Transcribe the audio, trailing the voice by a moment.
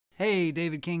Hey,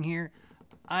 David King here.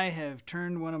 I have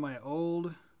turned one of my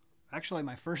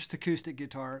my first acoustic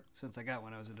guitar since I got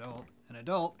when I was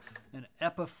an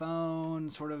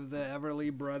Epiphone, sort of the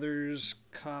Everly Brothers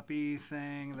copy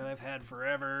thing that I've had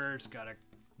forever. It's got a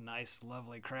nice,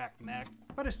 lovely cracked neck,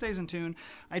 but it stays in tune.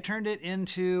 I turned it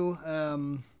into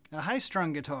a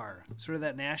high-strung guitar, sort of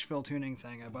that Nashville Tuning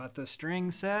thing. I bought the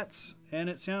string sets, and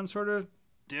it sounds sort of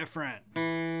different.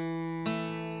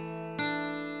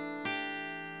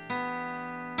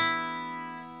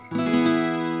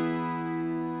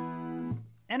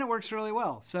 And it works really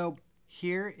well. So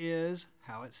here is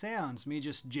how it sounds, me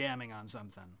just jamming on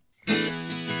something.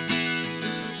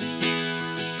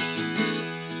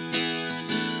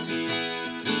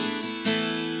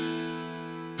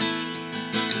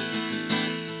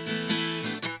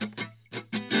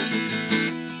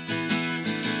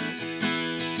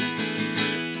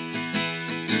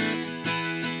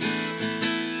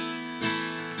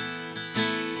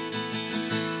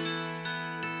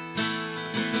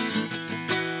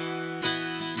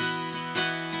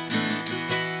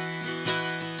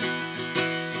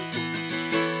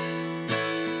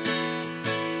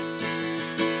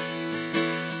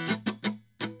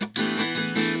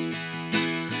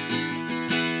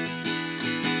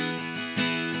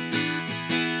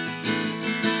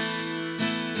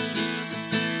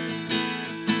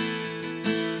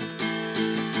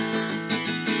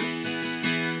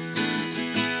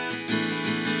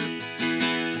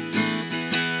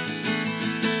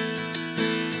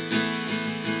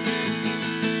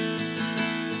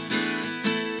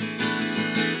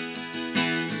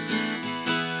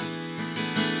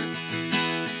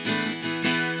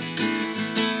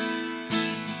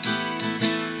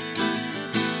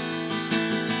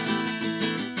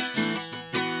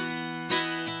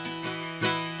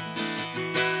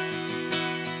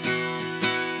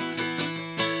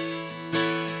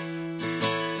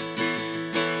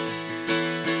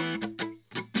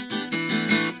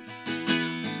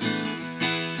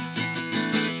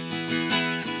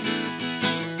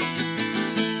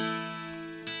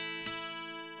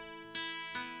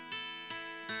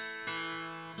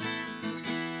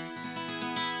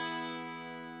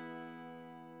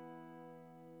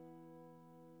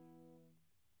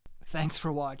 Thanks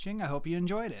for watching. I hope you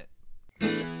enjoyed it.